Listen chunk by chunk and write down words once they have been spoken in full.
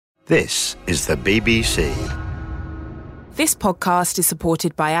This is the BBC. This podcast is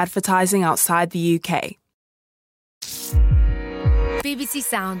supported by advertising outside the UK. BBC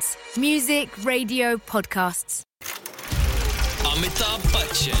Sounds. Music, radio, podcasts. Amitabh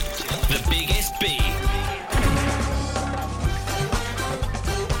Bachchan, the biggest B.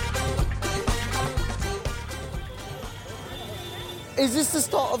 Is this the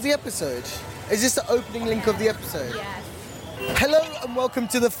start of the episode? Is this the opening link of the episode? Yes. Hello and welcome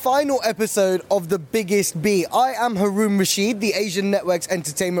to the final episode of The Biggest B. I am Haroon Rashid, the Asian Network's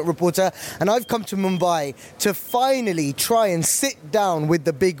entertainment reporter, and I've come to Mumbai to finally try and sit down with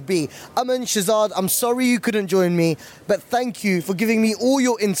the Big B. Amn and Shehzaad, I'm sorry you couldn't join me, but thank you for giving me all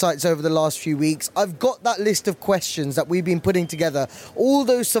your insights over the last few weeks. I've got that list of questions that we've been putting together. All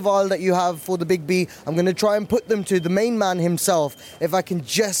those saval that you have for the Big B, I'm going to try and put them to the main man himself if I can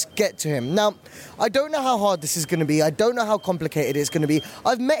just get to him. Now, I don't know how hard this is going to be. I don't know how complicated it's going to be.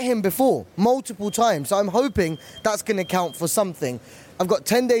 I've met him before, multiple times, so I'm hoping that's going to count for something. I've got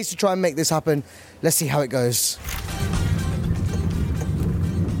 10 days to try and make this happen. Let's see how it goes.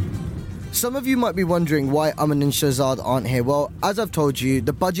 Some of you might be wondering why Amn and Shehzaad aren't here. Well, as I've told you,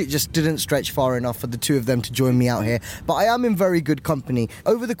 the budget just didn't stretch far enough for the two of them to join me out here. But I am in very good company.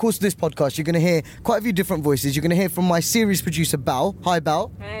 Over the course of this podcast, you're going to hear quite a few different voices. You're going to hear from my series producer, Bal. Hi,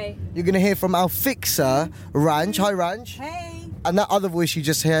 Bal. Hey. You're going to hear from our fixer, Ranj. Hi, Ranj. Hey. And that other voice you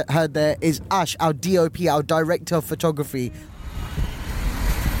just heard there is Ash, our DOP, our director of photography.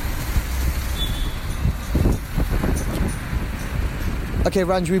 Okay,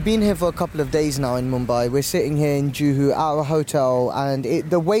 Ranj, we've been here for a couple of days now in Mumbai. We're sitting here in Juhu at our hotel, and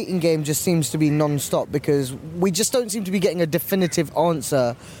the waiting game just seems to be non-stop because we just don't seem to be getting a definitive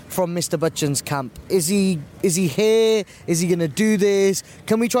answer from Mr. Bachchan's camp. Is he here? Is he going to do this?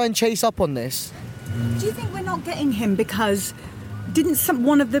 Can we try and chase up on this? Do you think we're not getting him because didn't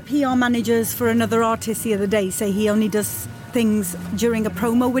one of the PR managers for another artist the other day say he only does things during a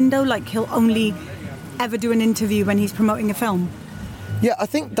promo window, like he'll only ever do an interview when he's promoting a film? Yeah, I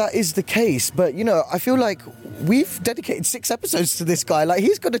think that is the case, but, you know, I feel like we've dedicated 6 episodes to this guy. Like,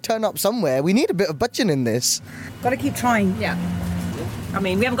 he's got to turn up somewhere. We need a bit of Bachchan in this. Got to keep trying. Yeah. I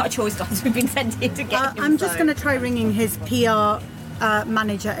mean, we haven't got a choice, guys. We've been sent here to get him. I'm just going to try ringing his PR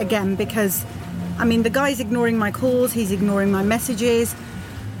manager again because, I mean, the guy's ignoring my calls. He's ignoring my messages.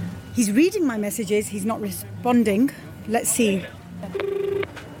 He's reading my messages. He's not responding. Let's see.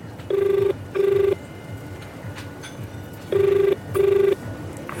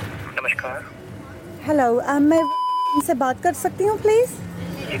 Hello मैं इनसे बात कर सकती हूँ please?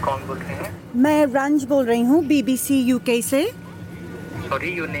 ये कौन बोल रहे हैं? मैं रंज बोल रही हूँ BBC UK से.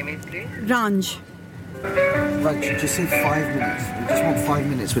 Sorry, your name is please? Ranj. Ranj, you just say 5 minutes. We just want 5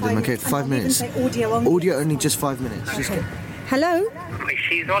 minutes with him, okay? 5 minutes. Audio only. Audio only, just 5 minutes. Okay. Just Hello?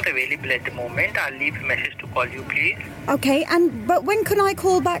 She's not available at the moment. I'll leave a message to call you, please. Okay, but when can I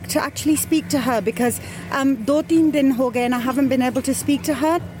call back to actually speak to her? Because 2-3 दिन हो गए and I haven't been able to speak to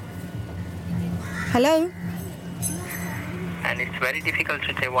her. Hello? And it's very difficult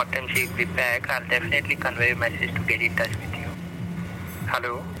to say what time she'll be back. I'll definitely convey a message to get in touch with you.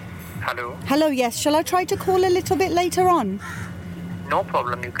 Hello? Hello? Hello, yes. Shall I try to call a little bit later on? No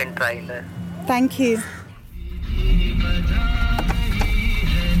problem. You can try there. Thank you.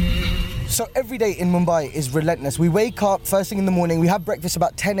 So every day in Mumbai is relentless. We wake up first thing in the morning, we have breakfast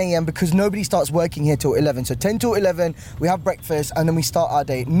about 10 a.m. because nobody starts working here till 11. So 10 till 11, we have breakfast and then we start our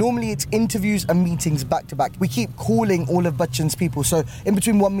day. Normally it's interviews and meetings back to back. We keep calling all of Bachchan's people. So in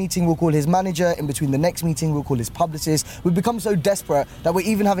between one meeting, we'll call his manager. In between the next meeting, we'll call his publicist. We've become so desperate that we're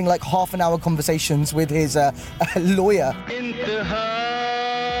even having like half an hour conversations with his lawyer.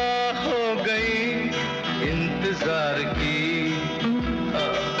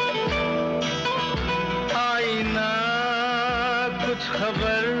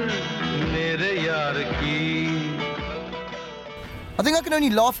 I think I can only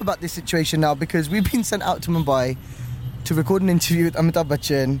laugh about this situation now because we've been sent out to Mumbai to record an interview with Amitabh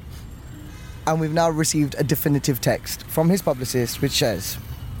Bachchan, and we've now received a definitive text from his publicist which says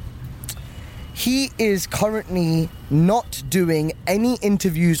he is currently not doing any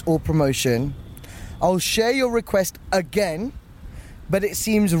interviews or promotion. I'll share your request again, but it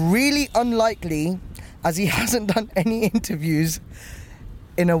seems really unlikely as he hasn't done any interviews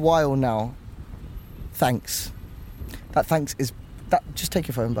in a while now. Thanks. That thanks is... just take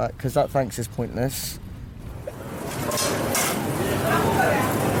your phone back, because that thanks is pointless.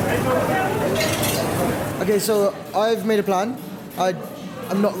 Okay, so I've made a plan.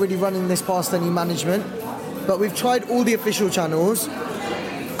 I'm not really running this past any management, but we've tried all the official channels,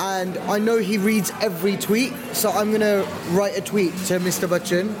 and I know he reads every tweet, so I'm going to write a tweet to Mr.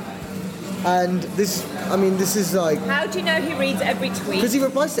 Bachchan And this is like... How do you know he reads every tweet? Because he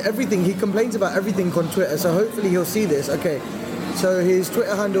replies to everything. He complains about everything on Twitter, so hopefully he'll see this. Okay, so his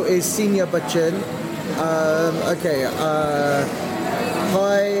Twitter handle is Senior Bachchan.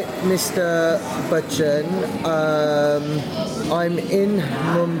 Hi, Mr. Bachchan. I'm in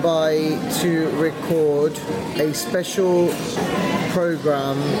Mumbai to record a special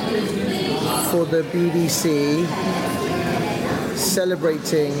program for the BBC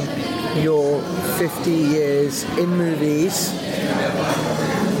celebrating your 50 years in movies.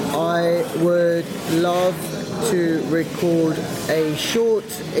 I would love to record a short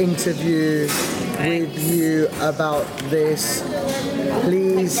interview with you about this.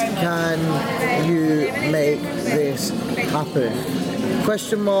 Please, can you make this happen?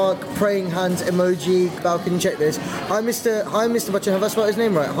 Question mark, praying hands emoji. Val, can you check this? Hi, Mr. Bachchan. Have I spelled his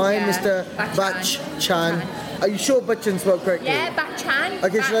name right? Hi, Yeah, Mr. Bachchan. Are you sure Bachchan spelled correctly? Yeah, Bachchan.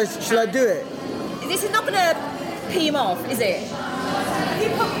 Okay, shall I do it? This is not going to pee him off, is it? Have you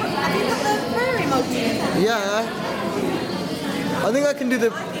put the prayer emoji? Yeah. I think I can do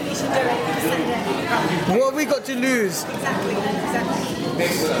the... I think you should do it. Send it. What have we got to lose? Exactly.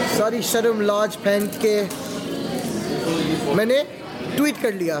 Sorry, शर्म लाज पहन के मैंने tweet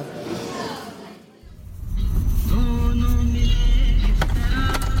कर लिया.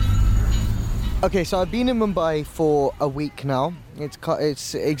 Okay, so I've been in Mumbai for a week now.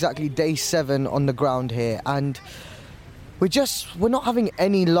 It's exactly day 7 on the ground here, and we're not having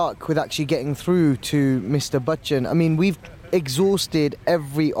any luck with actually getting through to Mr. Bachchan. I mean, we've exhausted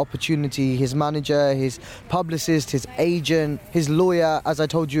every opportunity. His manager, his publicist, his agent, his lawyer, as I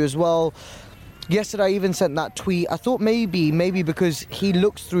told you as well. Yesterday I even sent that tweet. I thought maybe because he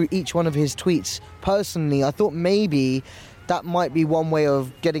looks through each one of his tweets personally, I thought maybe that might be one way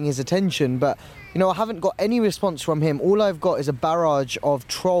of getting his attention, but I haven't got any response from him. All I've got is a barrage of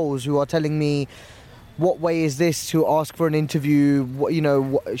trolls who are telling me, what way is this to ask for an interview?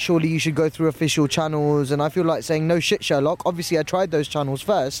 Surely you should go through official channels. And I feel like saying, no shit, Sherlock. Obviously, I tried those channels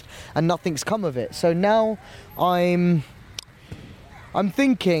first and nothing's come of it. So now I'm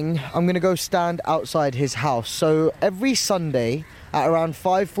thinking I'm going to go stand outside his house. So every Sunday at around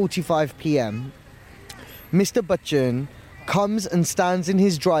 5:45 p.m, Mr. Bachchan comes and stands in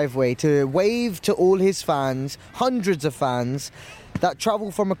his driveway to wave to all his fans, hundreds of fans, that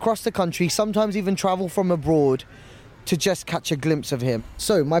travel from across the country, sometimes even travel from abroad, to just catch a glimpse of him.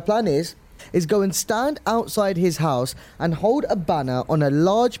 So my plan is go and stand outside his house and hold a banner on a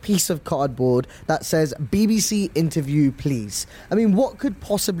large piece of cardboard that says BBC interview please. I mean, what could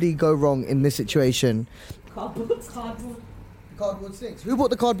possibly go wrong in this situation? Cardboard. Cardboard stinks. Who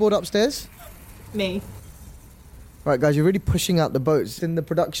brought the cardboard upstairs? Me. Right, guys, you're really pushing out the boats in the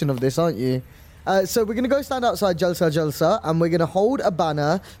production of this, aren't you? So we're going to go stand outside Jalsa, and we're going to hold a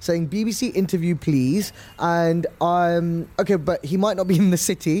banner saying BBC interview please. And okay, but he might not be in the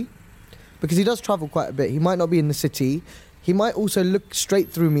city, because he does travel quite a bit. He might not be in the city. He might also look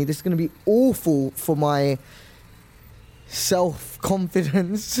straight through me. This is going to be awful for my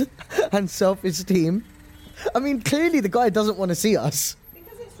self-confidence and self-esteem. I mean, clearly the guy doesn't want to see us.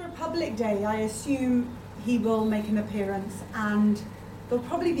 Because it's Republic Day, I assume he will make an appearance, and there'll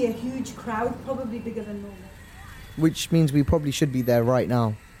probably be a huge crowd, probably bigger than normal. Which means we probably should be there right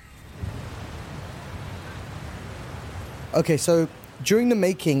now. Okay, so during the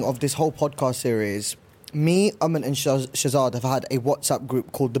making of this whole podcast series, me, Amn and Shehzaad have had a WhatsApp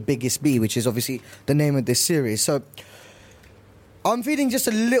group called The Biggest B, which is obviously the name of this series. So I'm feeling just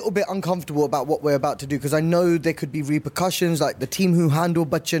a little bit uncomfortable about what we're about to do, because I know there could be repercussions. Like, the team who handle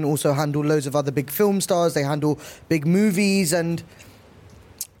Bachchan also handle loads of other big film stars. They handle big movies, and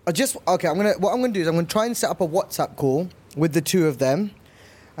what I'm gonna do is I'm gonna try and set up a WhatsApp call with the two of them,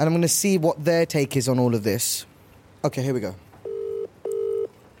 and I'm gonna see what their take is on all of this. Okay, here we go.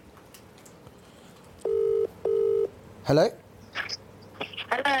 Hello?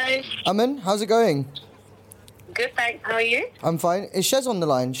 Hello. Aman, how's it going? Good, thanks. How are you? I'm fine. Is Shez on the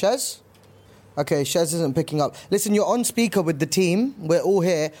line? Shez? Okay, Shez isn't picking up. Listen, you're on speaker with the team. We're all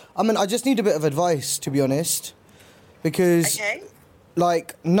here. I just need a bit of advice, to be honest. Because,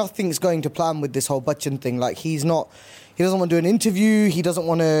 nothing's going to plan with this whole Bachchan thing. He doesn't want to do an interview. He doesn't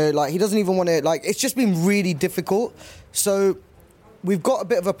want to, he doesn't even want to, it's just been really difficult. So we've got a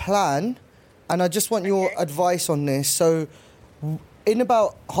bit of a plan, and I just want your advice on this. So in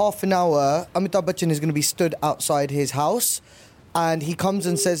about half an hour, Amitabh Bachchan is going to be stood outside his house, and he comes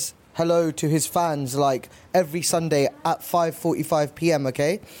and says hello to his fans every Sunday at 5:45 p.m,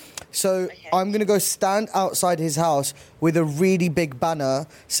 okay? So I'm going to go stand outside his house with a really big banner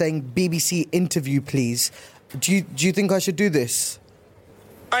saying BBC interview please. Do you think I should do this?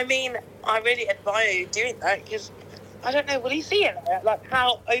 I mean, I really admire you doing that because I don't know, will he see it? Like,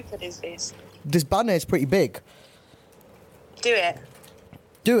 how open is this? This banner is pretty big. Do it.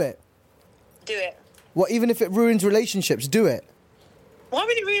 Do it. Do it. What, even if it ruins relationships, do it. Why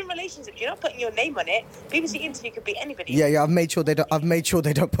would it ruin relationships? You're not putting your name on it. BBC interview could be anybody. Yeah. I've made sure they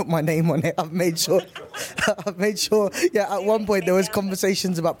don't put my name on it. I've made sure. Yeah, at one point there was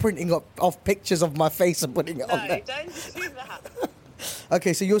conversations about printing off pictures of my face and putting it on there. No, don't do that.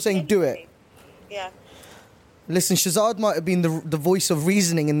 Okay, so you're saying do it. Yeah. Listen, Shehzaad might have been the voice of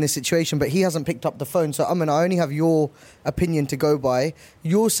reasoning in this situation, but he hasn't picked up the phone. So, I only have your opinion to go by.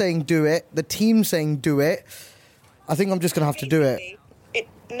 You're saying do it. The team's saying do it. I think I'm just going to have to do it.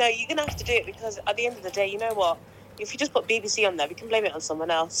 No, you're going to have to do it because at the end of the day, you know what? If you just put BBC on there, we can blame it on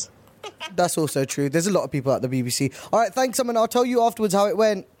someone else. That's also true. There's a lot of people at the BBC. All right, thanks, Amn. I'll tell you afterwards how it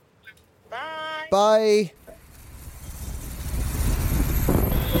went. Bye. Bye.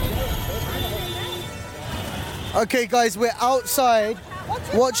 Okay, guys, we're outside.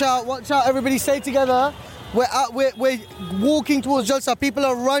 Watch out, everybody stay together. We're walking towards Jalsa. People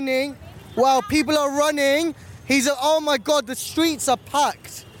are running. Wow, people are running. Oh my God, the streets are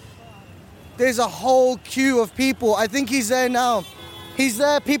packed. There's a whole queue of people. I think he's there now. He's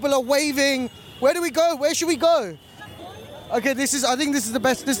there, people are waving. Where do we go? Where should we go? Okay, I think this is the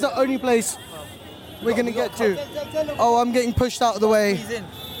best, this is the only place we're gonna get to. Oh, I'm getting pushed out of the way.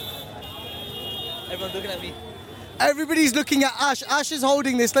 Everyone's looking at me. Everybody's looking at Ash. Ash is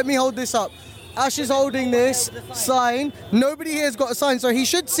holding this. Let me hold this up. Ash is holding this sign. Nobody here has got a sign, so he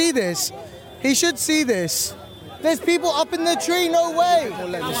should see this. He should see this. There's people up in the tree, no way.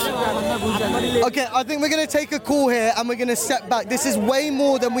 Okay, I think we're going to take a call here and we're going to step back. This is way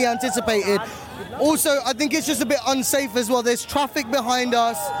more than we anticipated. Also, I think it's just a bit unsafe as well. There's traffic behind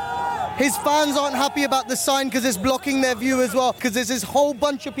us. His fans aren't happy about the sign because it's blocking their view as well, because there's this whole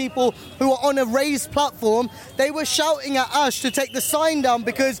bunch of people who are on a raised platform. They were shouting at Ash to take the sign down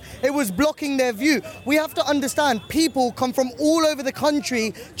because it was blocking their view. We have to understand, people come from all over the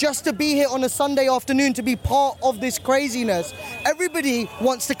country just to be here on a Sunday afternoon to be part of this craziness. Everybody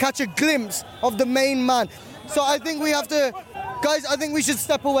wants to catch a glimpse of the main man. So I think we have to, guys, I think we should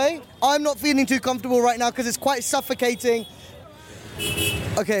step away. I'm not feeling too comfortable right now because it's quite suffocating.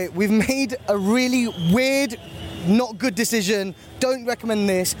 Okay, we've made a really weird, not good decision. Don't recommend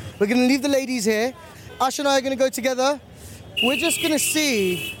this. We're going to leave the ladies here. Ash and I are going to go together. We're just going to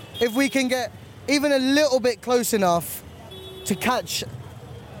see if we can get even a little bit close enough to catch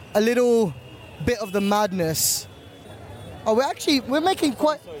a little bit of the madness. Oh, we're making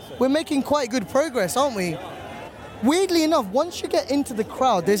quite good progress, aren't we? Weirdly enough, once you get into the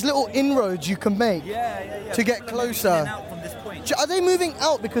crowd, there's little inroads you can make to get closer. Are they moving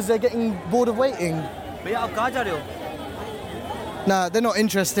out because they're getting bored of waiting? Nah, they're not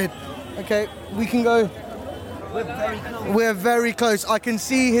interested. Okay, we can go. We're very close. I can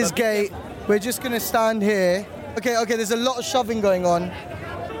see his gate. We're just going to stand here. Okay, there's a lot of shoving going on.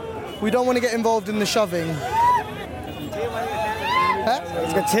 We don't want to get involved in the shoving.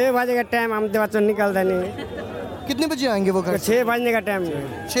 इसका 6 बजे का time हम तो निकलता नहीं कितने बजे आएंगे वो घर 6 बजने का टाइम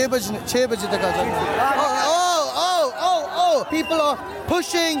 6 बजे तक आ जाएंगे Oh, people are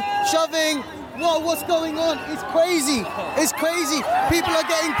pushing, shoving. Whoa, what's going on? It's crazy. People are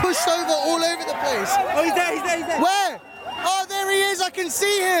getting pushed all over the place. Oh, he's there. Where? Oh, there he is. I can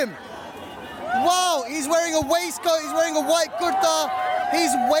see him. Wow, he's wearing a waistcoat. He's wearing a white kurta.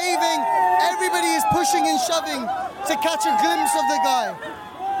 He's waving. Everybody is pushing and shoving to catch a glimpse of the guy.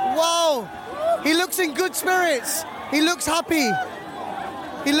 Wow. He looks in good spirits. He looks happy.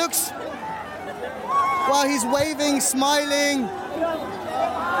 Wow, he's waving, smiling.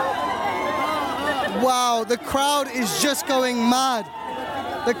 Wow, the crowd is just going mad.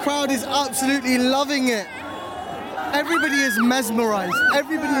 The crowd is absolutely loving it. Everybody is mesmerized.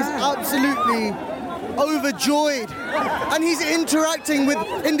 Everybody is absolutely overjoyed. And he's interacting with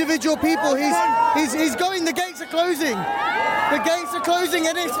individual people. He's going, the gates are closing. The gates are closing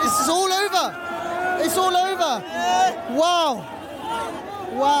and it's all over. It's all over. Wow.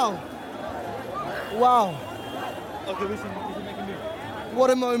 Okay, we should make a move. What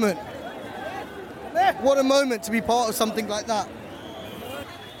a moment. What a moment to be part of something like that.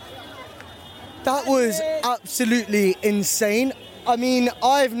 That was absolutely insane. I mean,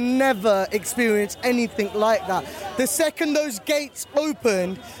 I've never experienced anything like that. The second those gates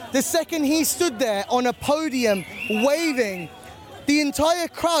opened, the second he stood there on a podium waving, the entire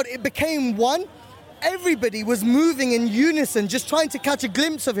crowd, it became one. Everybody was moving in unison, just trying to catch a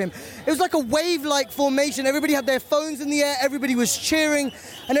glimpse of him. It was like a wave-like formation. Everybody had their phones in the air, everybody was cheering,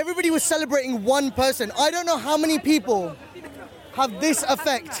 and everybody was celebrating one person. I don't know how many people have this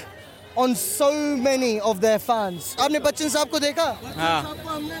effect on so many of their fans. आपने बच्चन साहब को देखा? हाँ.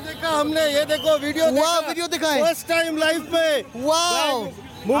 हमने देखा, हमने ये देखो वीडियो देखा. Wow, वीडियो दिखाएं. First time live पे. Wow.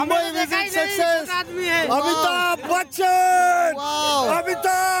 Mumbai visit success. Amitabh Bachchan. Wow.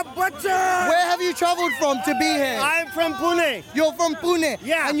 Amitabh Bachchan. Where have you travelled from to be here? I'm from Pune. You're from Pune?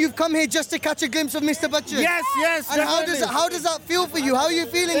 Yeah. And you've come here just to catch a glimpse of Mr. Bachchan? Yes, yes. And how does that feel for you? How are you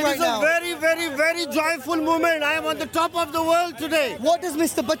feeling right now? It is a very, very, very joyful moment. I am on the top of the world today. What does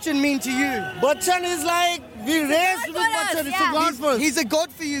Mr. Bachchan mean to you? Bachchan is like, we raised with Bachchan. It's a god for us. He's a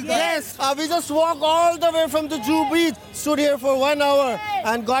god for you guys. Yes. We just walked all the way from the Jew beach, stood here for 1 hour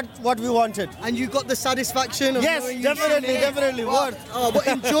and got what we wanted. And you got the satisfaction of yes, knowing you definitely. Well,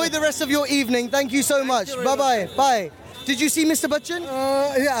 enjoy the rest of your evening. Thank you so much. Bye-bye. Bye. Did you see Mr. Bachchan?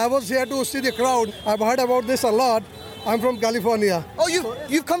 Yeah, I was here to see the crowd. I've heard about this a lot. I'm from California. Oh,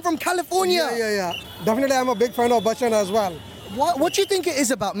 you've come from California? Yeah. Definitely, I'm a big fan of Bachchan as well. What do you think it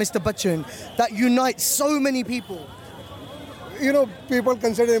is about Mr. Bachchan that unites so many people? You know, people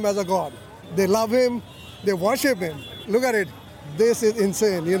consider him as a god. They love him. They worship him. Look at it. This is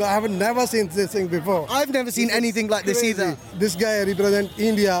insane. You know, I have never seen this thing before. I've never seen anything like this either. This guy represents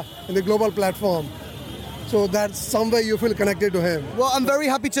India in the global platform. So that's some way you feel connected to him. Well, I'm very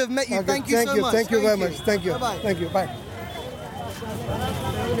happy to have met you. Okay, Thank you so much. Thank you very much. Thank you. Bye-bye. Thank you. Bye.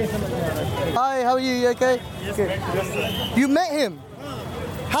 Hi, how are you? You okay? Yes, okay. You met him?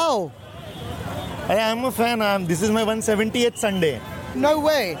 How? I am a fan. This is my 178th Sunday. No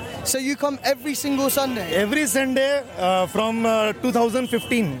way. So you come every single Sunday? Every Sunday from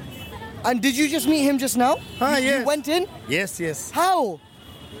 2015. And did you just meet him just now? Yes. You went in? Yes. How?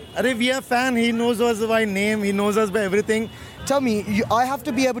 We are fan. He knows us by name. He knows us by everything. Tell me, I have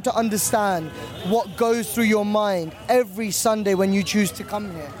to be able to understand what goes through your mind every Sunday when you choose to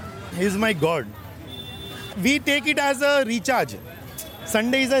come here. He's my God. We take it as a recharge.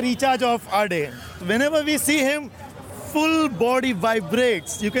 Sunday is a recharge of our day. Whenever we see him, full body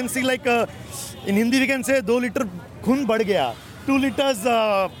vibrates. You can see like in Hindi we can say 2 liter khun bad gaya. 2 liters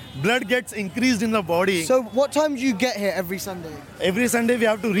blood gets increased in the body. So what time do you get here every Sunday? Every Sunday we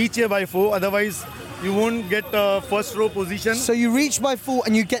have to reach here by 4. Otherwise you won't get first row position. So you reach by 4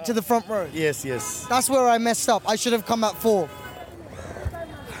 and you get to the front row? Yes. That's where I messed up. I should have come at 4.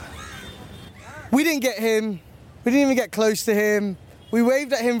 We didn't get him. We didn't even get close to him. We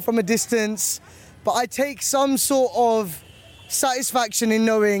waved at him from a distance. But I take some sort of satisfaction in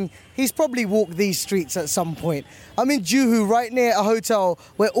knowing he's probably walked these streets at some point. I'm in Juhu, right near a hotel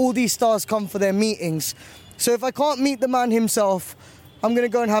where all these stars come for their meetings. So if I can't meet the man himself, I'm going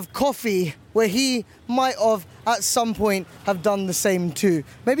to go and have coffee where he might have, at some point, have done the same too.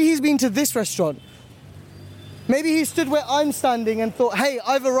 Maybe he's been to this restaurant. Maybe he stood where I'm standing and thought, hey,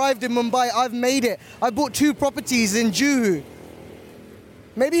 I've arrived in Mumbai, I've made it. I bought 2 properties in Juhu.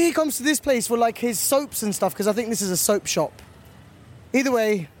 Maybe he comes to this place for like his soaps and stuff, because I think this is a soap shop. Either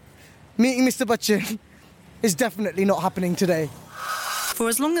way, meeting Mr. Bachchan is definitely not happening today. For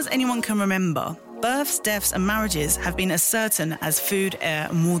as long as anyone can remember, births, deaths and marriages have been as certain as food, air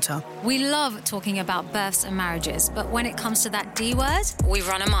and water. We love talking about births and marriages, but when it comes to that D word, we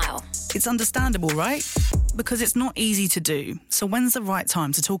run a mile. It's understandable, right? Because it's not easy to do. So when's the right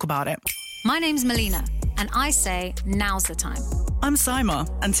time to talk about it? My name's Melina, and I say now's the time. I'm Saima,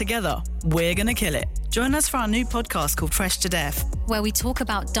 and together, we're going to kill it. Join us for our new podcast called Fresh to Death, where we talk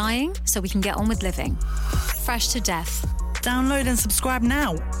about dying so we can get on with living. Fresh to Death. Download and subscribe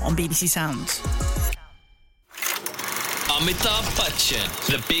now on BBC Sounds. Amitabh Bachchan,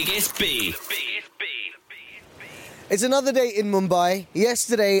 the biggest B. It's another day in Mumbai.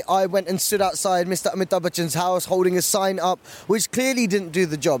 Yesterday, I went and stood outside Mr. Amitabh Bachchan's house holding a sign up, which clearly didn't do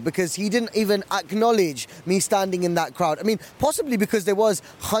the job because he didn't even acknowledge me standing in that crowd. I mean, possibly because there was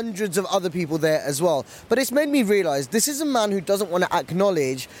hundreds of other people there as well. But it's made me realise this is a man who doesn't want to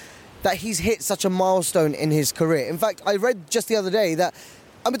acknowledge that he's hit such a milestone in his career. In fact, I read just the other day that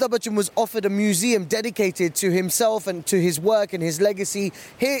Amitabh Bachchan was offered a museum dedicated to himself and to his work and his legacy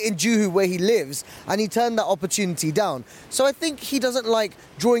here in Juhu where he lives, and he turned that opportunity down. So I think he doesn't like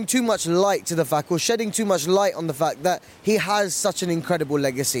drawing too much light to the fact or shedding too much light on the fact that he has such an incredible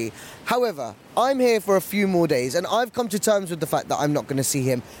legacy. However, I'm here for a few more days and I've come to terms with the fact that I'm not going to see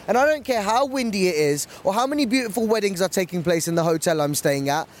him. And I don't care how windy it is or how many beautiful weddings are taking place in the hotel I'm staying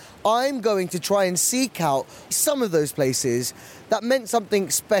at, I'm going to try and seek out some of those places that meant something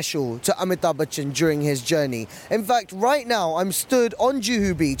special to Amitabh Bachchan during his journey. In fact, right now I'm stood on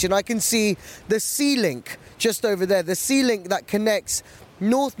Juhu Beach and I can see the sea link just over there, the sea link that connects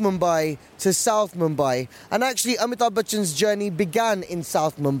North Mumbai to South Mumbai. And actually, Amitabh Bachchan's journey began in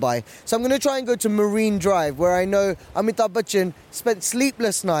South Mumbai. So I'm going to try and go to Marine Drive, where I know Amitabh Bachchan spent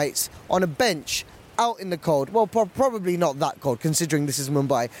sleepless nights on a bench out in the cold. Well, probably not that cold, considering this is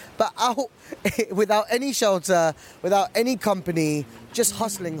Mumbai. But out without any shelter, without any company, just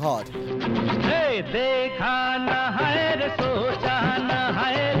hustling hard. Hey,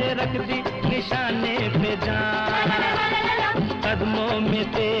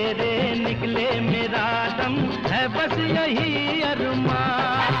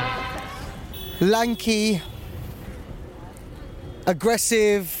 lanky,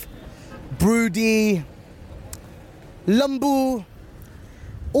 aggressive, broody, lambu.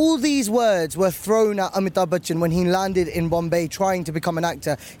 All these words were thrown at Amitabh Bachchan when he landed in Bombay trying to become an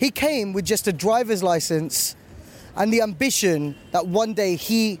actor. He came with just a driver's license and the ambition that one day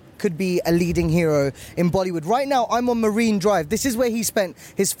he could be a leading hero in Bollywood. Right now, I'm on Marine Drive. This is where he spent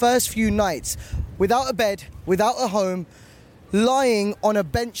his first few nights without a bed, without a home, lying on a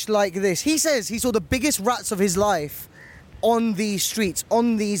bench like this. He says he saw the biggest rats of his life on these streets,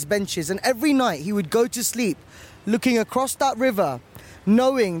 on these benches. And every night he would go to sleep looking across that river,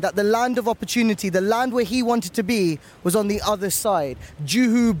 knowing that the land of opportunity, the land where he wanted to be, was on the other side.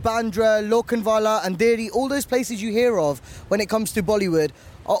 Juhu, Bandra, Lokhandwala, Andheri, all those places you hear of when it comes to Bollywood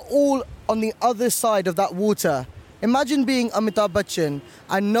are all on the other side of that water. Imagine being Amitabh Bachchan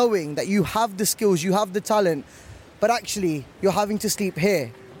and knowing that you have the skills, you have the talent, but actually you're having to sleep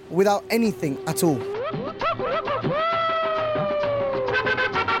here without anything at all.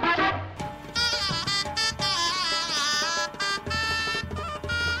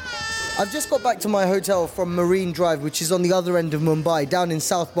 I've just got back to my hotel from Marine Drive, which is on the other end of Mumbai, down in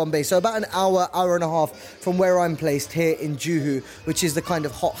South Bombay. So about an hour, hour and a half from where I'm placed here in Juhu, which is the kind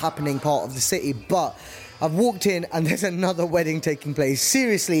of hot happening part of the city. But I've walked in and there's another wedding taking place.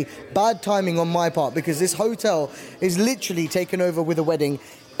 Seriously, bad timing on my part, because this hotel is literally taken over with a wedding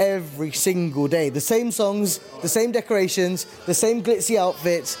every single day. The same songs, the same decorations, the same glitzy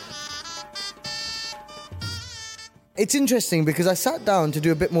outfits. It's interesting because I sat down to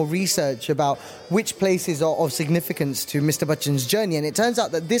do a bit more research about which places are of significance to Mr. Bachchan's journey, and it turns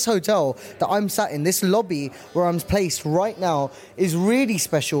out that this hotel that I'm sat in, this lobby where I'm placed right now, is really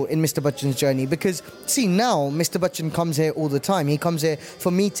special in Mr. Bachchan's journey because, see, now Mr. Bachchan comes here all the time. He comes here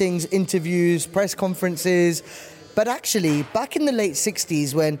for meetings, interviews, press conferences. But actually, back in the late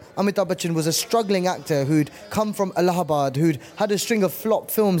 60s, when Amitabh Bachchan was a struggling actor who'd come from Allahabad, who'd had a string of flop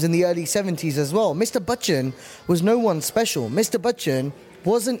films in the early 70s as well, Mr. Bachchan was no one special. Mr. Bachchan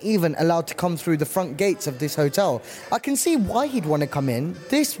wasn't even allowed to come through the front gates of this hotel. I can see why he'd want to come in.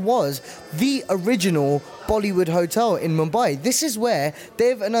 This was the original Bollywood hotel in Mumbai. This is where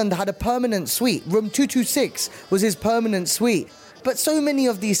Dev Anand had a permanent suite. Room 226 was his permanent suite. But so many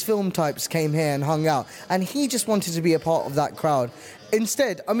of these film types came here and hung out, and he just wanted to be a part of that crowd.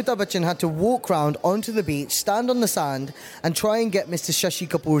 Instead, Amitabh Bachchan had to walk round onto the beach, stand on the sand, and try and get Mr. Shashi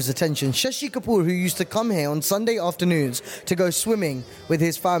Kapoor's attention. Shashi Kapoor, who used to come here on Sunday afternoons to go swimming with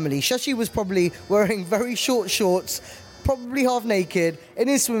his family. Shashi was probably wearing very short shorts, probably half naked, in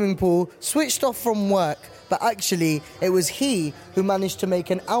his swimming pool, switched off from work. But actually, it was he who managed to make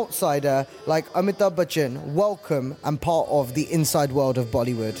an outsider like Amitabh Bachchan welcome and part of the inside world of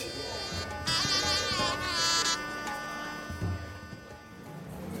Bollywood.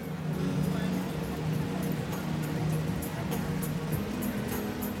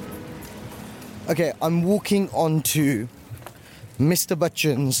 Okay, I'm walking onto Mr.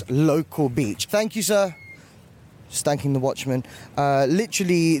 Bachchan's local beach. Thank you, sir. Just thanking the watchman.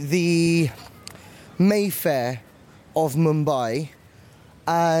 Literally the Mayfair of Mumbai,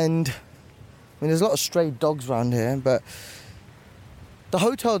 and I mean there's a lot of stray dogs around here, but the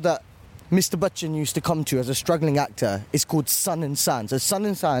hotel that Mr. Bachchan used to come to as a struggling actor is called Sun and Sand. So Sun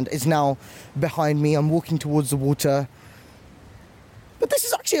and Sand is now behind me. I'm walking towards the water. But this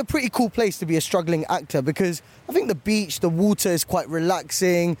is actually a pretty cool place to be a struggling actor because I think the beach, the water is quite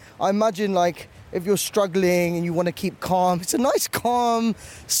relaxing. I imagine like if you're struggling and you want to keep calm, it's a nice, calm,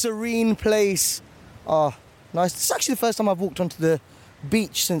 serene place. Oh, nice. This is actually the first time I've walked onto the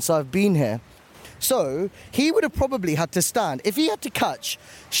beach since I've been here. So, he would have probably had to stand. If he had to catch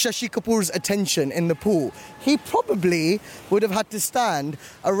Shashi Kapoor's attention in the pool, he probably would have had to stand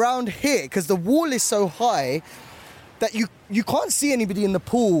around here because the wall is so high that you can't see anybody in the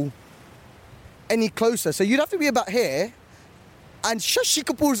pool any closer. So you'd have to be about here. And Shashi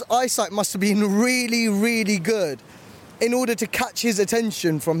Kapoor's eyesight must have been really, really good in order to catch his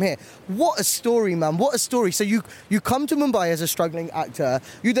attention from here. What a story, man. What a story. So you come to Mumbai as a struggling actor.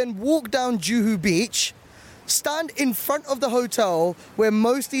 You then walk down Juhu Beach, stand in front of the hotel where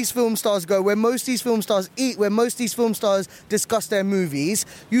most of these film stars go, where most of these film stars eat, where most of these film stars discuss their movies.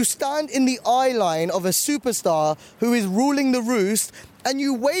 You stand in the eye line of a superstar who is ruling the roost, and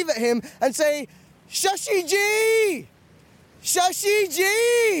you wave at him and say, Shashi ji! Shashi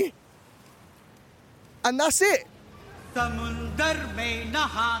ji! And that's it. समुंदर में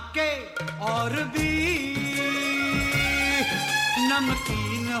नहा के और भी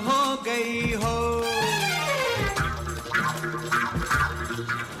नमकीन हो गई हो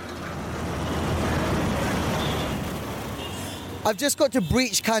I've just got to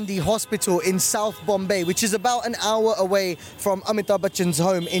Breach Candy Hospital in South Bombay, which is about an hour away from Amitabh Bachchan's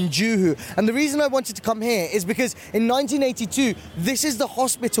home in Juhu. And the reason I wanted to come here is because in 1982, this is the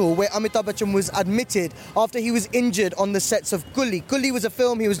hospital where Amitabh Bachchan was admitted after he was injured on the sets of Coolie. Coolie was a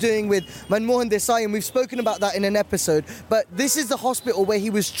film he was doing with Manmohan Desai, and we've spoken about that in an episode. But this is the hospital where he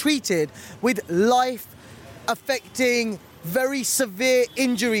was treated with life-affecting, very severe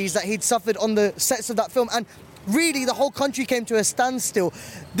injuries that he'd suffered on the sets of that film. And really, the whole country came to a standstill.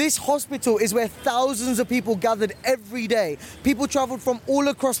 This hospital is where thousands of people gathered every day. People travelled from all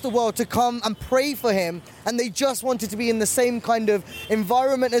across the world to come and pray for him, and they just wanted to be in the same kind of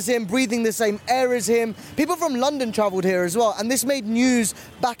environment as him, breathing the same air as him. People from London travelled here as well, and this made news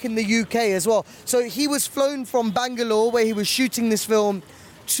back in the UK as well. So he was flown from Bangalore, where he was shooting this film,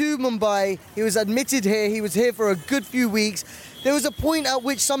 to Mumbai. He was admitted here. He was here for a good few weeks. There was a point at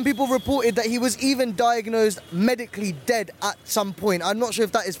which some people reported that he was even diagnosed medically dead at some point. I'm not sure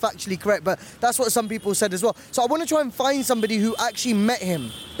if that is factually correct, but that's what some people said as well. So I want to try and find somebody who actually met him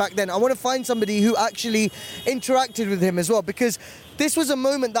back then. I want to find somebody who actually interacted with him as well, because this was a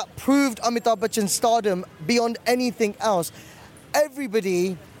moment that proved Amitabh Bachchan's stardom beyond anything else.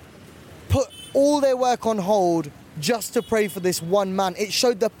 Everybody put all their work on hold just to pray for this one man. It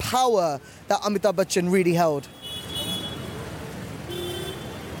showed the power that Amitabh Bachchan really held.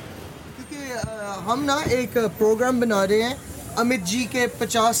 हम ना एक programme बना रहे हैं अमित जी के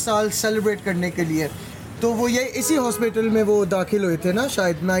 50 साल celebrate करने के लिए, तो वो ये इसी हॉस्पिटल में वो दाखिल हुए थे ना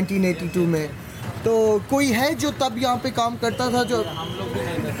शायद 1982 में. तो कोई है जो तब यहाँ पे काम करता था जो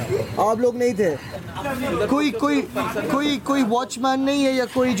आप लोग नहीं थे? कोई वॉचमैन नहीं है या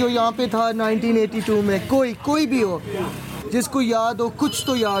कोई जो यहाँ पे था 1982 में? कोई भी हो जिसको याद हो, कुछ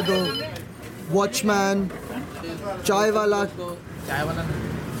तो याद हो. वॉचमैन, चाय वाला.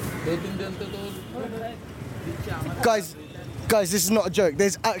 Guys, this is not a joke.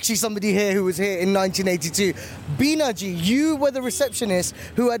 There's actually somebody here who was here in 1982. Beena ji, you were the receptionist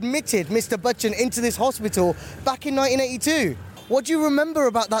who admitted Mr. Bachchan into this hospital back in 1982. What do you remember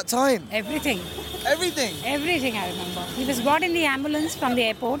about that time? Everything. Everything? Everything I remember. He was brought in the ambulance from the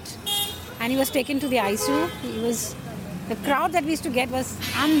airport and he was taken to the ICU. The crowd that we used to get was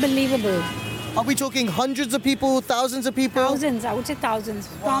unbelievable. Are we talking hundreds of people, thousands of people? Thousands, I would say thousands.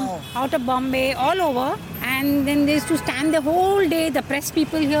 Wow. From out of Bombay, all over. And then they used to stand the whole day, the press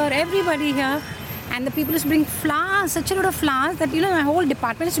people here, everybody here. And the people used to bring flowers, such a lot of flowers that, my whole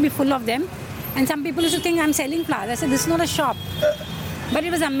department used to be full of them. And some people used to think I'm selling flowers. I said, this is not a shop. But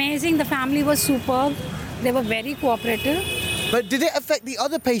it was amazing. The family was superb. They were very cooperative. But did it affect the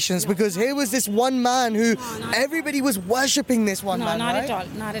other patients? Because here was this one man who everybody was worshipping this one man, not right? at all,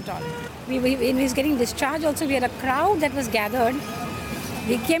 not at all. When he was getting discharged also, we had a crowd that was gathered.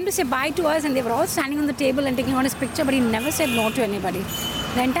 They came to say bye to us and they were all standing on the table and taking out his picture, but he never said no to anybody.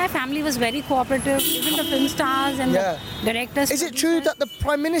 The entire family was very cooperative, even the film stars and the directors. Is it true that the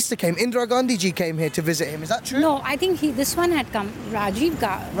Prime Minister came, Indira Gandhi ji came here to visit him? Is that true? No, I think this one had come, Rajiv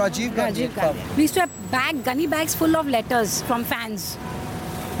Gandhi. We used to have gunny bags full of letters from fans.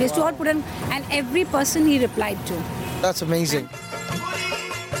 We used to all put in, and every person he replied to. That's amazing.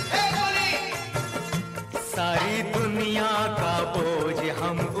 सारी दुनिया का बोझ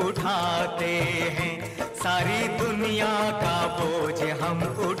हम उठाते हैं, सारी दुनिया का बोझ हम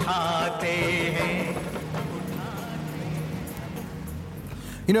उठाते हैं.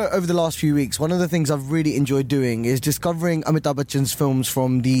 Over the last few weeks, one of the things I've really enjoyed doing is discovering Amitabh Bachchan's films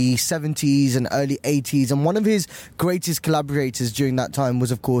from the 70s and early 80s. And one of his greatest collaborators during that time was,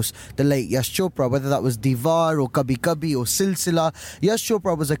 of course, the late Yash Chopra. Whether that was Diwar or Kabhi Kabhi or Silsila, Yash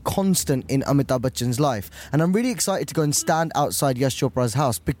Chopra was a constant in Amitabh Bachchan's life. And I'm really excited to go and stand outside Yash Chopra's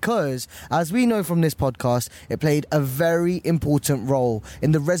house because, as we know from this podcast, it played a very important role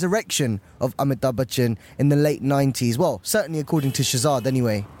in the resurrection of Amitabh Bachchan in the late 90s. Well, certainly according to Shehzaad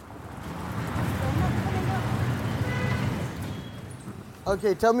anyway.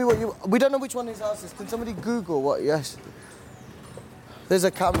 Okay, tell me we don't know which one his house is. Can somebody Google what? Yes. There's a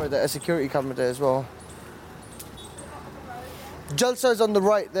camera there, a security camera there as well. Jalsa is on the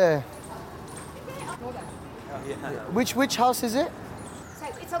right there. Which house is it? So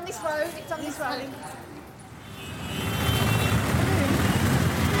it's on this road. It's on this road.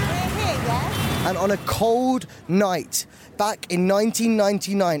 We're here, yeah? And on a cold night, back in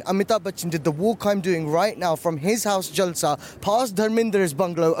 1999, Amitabh Bachchan did the walk I'm doing right now from his house, Jalsa, past Dharmendra's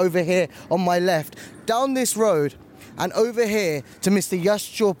bungalow over here on my left, down this road, and over here to Mr.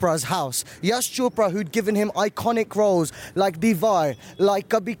 Yash Chopra's house. Yash Chopra, who'd given him iconic roles like Diwar, like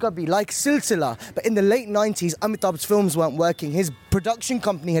Kabhi Kabhi, like Silsila. But in the late 90s, Amitabh's films weren't working. His production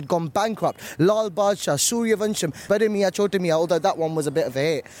company had gone bankrupt. Lal Badshah, Suryavansham, Bade Miyan Chote Miyan, although that one was a bit of a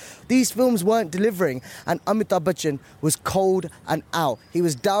hit. These films weren't delivering, and Amitabh Bachchan was cold and out. He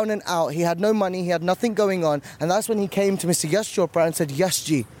was down and out. He had no money. He had nothing going on. And that's when he came to Mr. Yash Chopra and said, Yash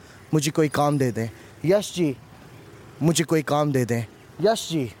ji, mujhe koi kaam de de. Yash ji, mujhe koi kaam de de. Yash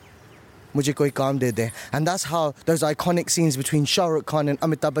ji, mujhe koi kaam de de. And that's how those iconic scenes between Shah Rukh Khan and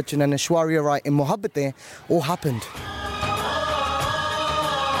Amitabh Bachchan and Aishwarya Rai in Mohabbatein all happened.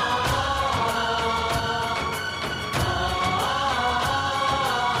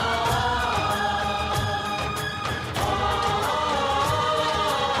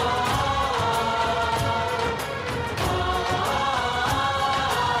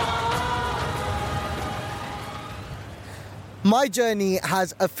 My journey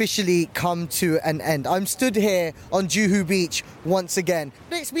has officially come to an end. I'm stood here on Juhu Beach once again.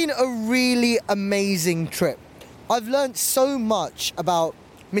 It's been a really amazing trip. I've learnt so much about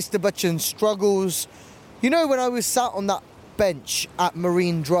Mr. Bachchan's struggles. You know, when I was sat on that bench at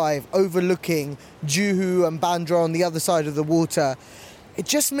Marine Drive overlooking Juhu and Bandra on the other side of the water, it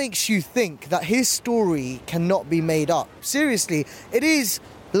just makes you think that his story cannot be made up. Seriously, it is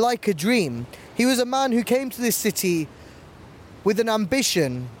like a dream. He was a man who came to this city with an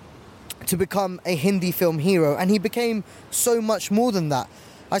ambition to become a Hindi film hero, and he became so much more than that.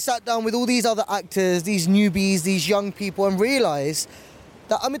 I sat down with all these other actors, these newbies, these young people, and realised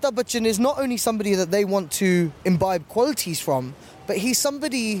that Amitabh Bachchan is not only somebody that they want to imbibe qualities from, but he's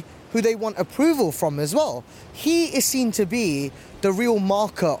somebody who they want approval from as well. He is seen to be the real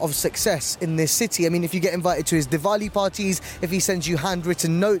marker of success in this city. I mean, if you get invited to his Diwali parties, if he sends you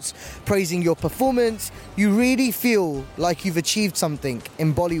handwritten notes praising your performance, you really feel like you've achieved something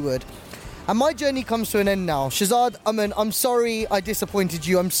in Bollywood. And my journey comes to an end now. Shehzaad, Amn, I'm sorry I disappointed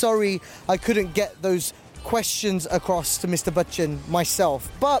you. I'm sorry I couldn't get those questions across to Mr. Bachchan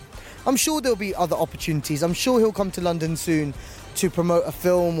myself. But I'm sure there'll be other opportunities. I'm sure he'll come to London soon to promote a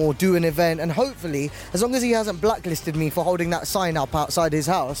film or do an event, and hopefully, as long as he hasn't blacklisted me for holding that sign up outside his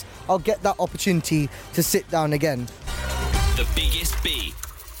house, I'll get that opportunity to sit down again. The biggest B.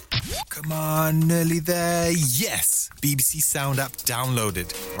 Come on, nearly there. Yes, BBC Sound app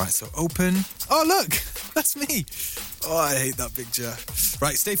downloaded. Right, so open. Oh, look, that's me. Oh, I hate that picture.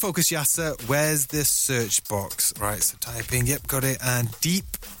 Right, stay focused, Yasser. Where's this search box? Right, so typing, yep, got it. And deep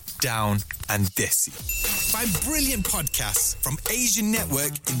down and Desi. Find brilliant podcasts from Asian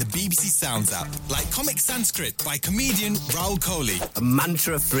Network in the BBC Sounds app, like Comic Sanskrit by comedian Rahul Kohli. A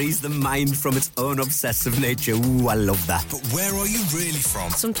mantra frees the mind from its own obsessive nature. Ooh, I love that. But where are you really from?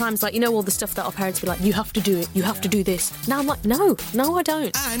 Sometimes, like, you know, all the stuff that our parents be like, you have to do it, you have to do this. Now I'm like, no, I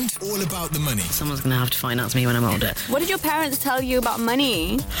don't. And all about the money. Someone's going to have to finance me when I'm older. What did your parents tell you about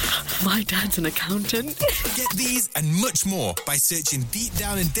money? My dad's an accountant. Get these and much more by searching Deep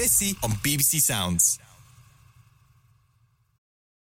Down and Desi on BBC Sounds.